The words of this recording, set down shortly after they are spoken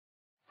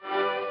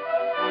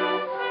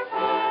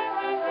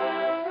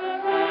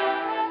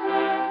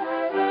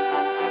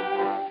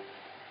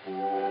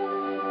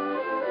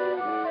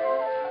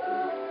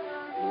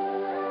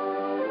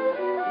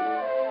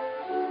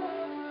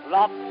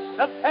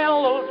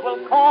will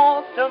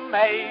court a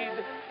maid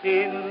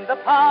in the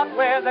park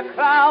where the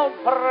crowd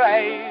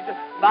parade.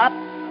 But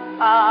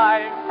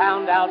I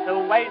found out a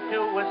way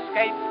to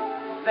escape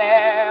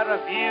their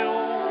view.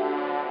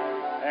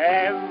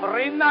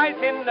 Every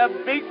night in the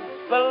big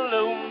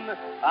balloon,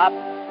 up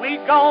we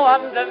go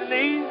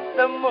underneath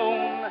the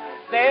moon.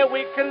 There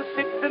we can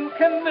sit and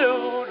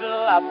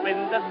canoodle up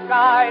in the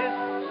skies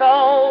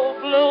so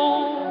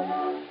blue.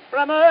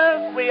 From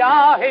Earth we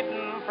are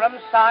hidden from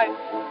sight.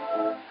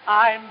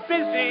 I'm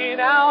busy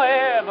now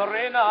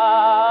every night,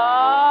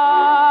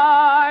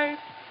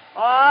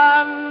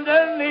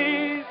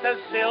 underneath the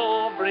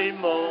silvery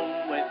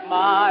moon with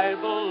my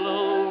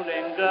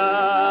ballooning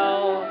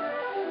girl.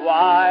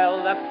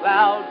 While the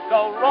clouds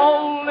go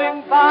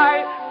rolling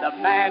by, the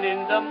man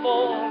in the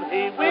moon,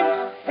 he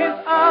winks his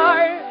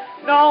eye.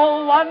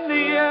 No one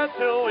near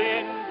to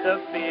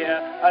interfere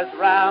as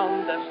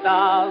round the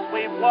stars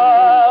we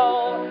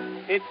whirl.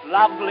 It's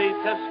lovely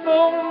to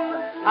spoon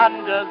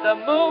under the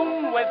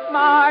moon with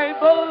my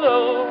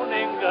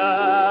ballooning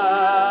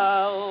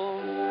girl.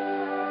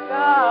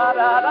 Da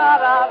da da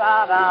da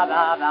da da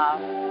da da.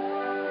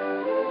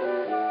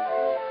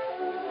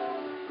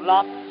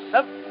 Lots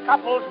of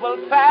couples will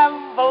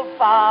travel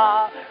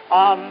far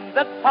on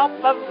the top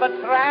of a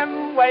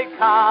tramway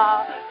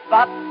car,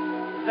 but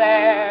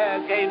their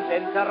game's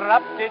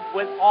interrupted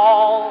with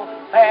all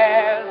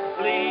pairs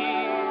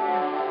please.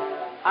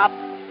 Up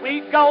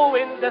we go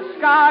in the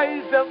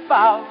skies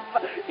above,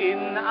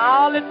 in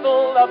our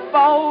little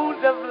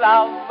abode of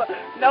love.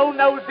 No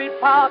nosy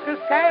Parkers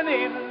can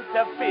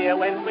interfere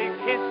when we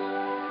kiss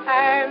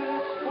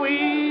and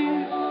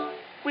squeeze.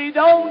 We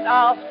don't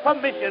ask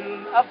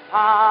permission of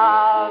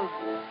Mars,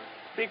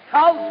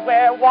 because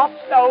we're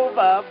watched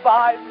over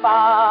by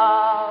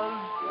Mars.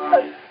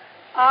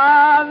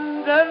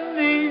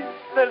 Underneath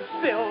the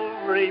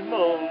silvery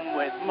moon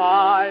with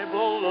my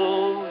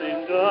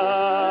ballooning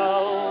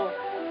girl.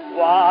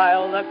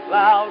 While the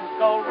clouds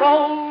go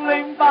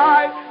rolling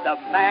by, the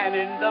man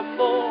in the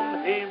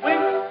moon, he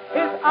winks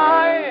his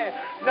eye.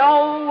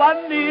 No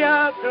one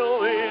near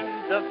to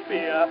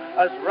interfere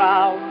as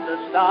round the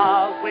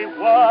stars we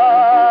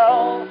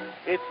whirl.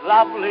 It's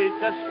lovely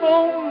to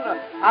spoon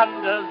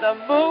under the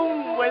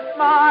moon with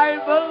my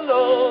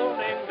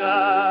ballooning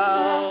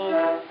girl.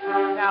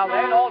 Now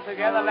then, all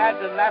together,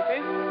 lads and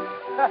lasses.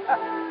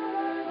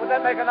 Would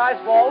that make a nice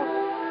waltz?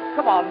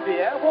 Come on,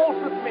 dear, waltz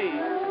with me.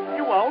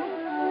 You won't?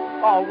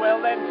 Oh,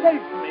 well then,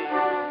 chase me.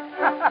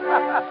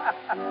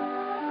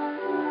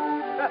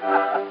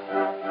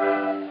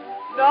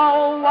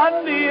 No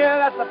one near,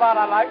 that's the part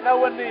I like, no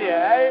one near,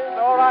 eh?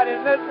 All right,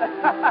 isn't it?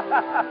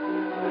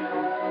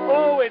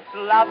 Oh, it's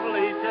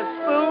lovely to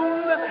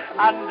spoon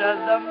under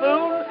the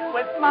moon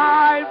with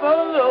my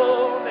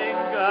ballooning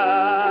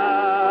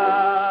girl.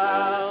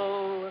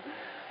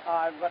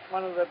 I've got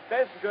one of the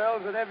best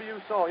girls that ever you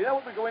saw. You know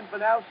what we go in for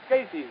now?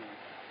 Skating.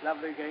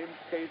 Lovely game,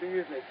 skating,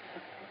 isn't it?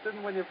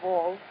 Shouldn't when you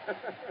fall.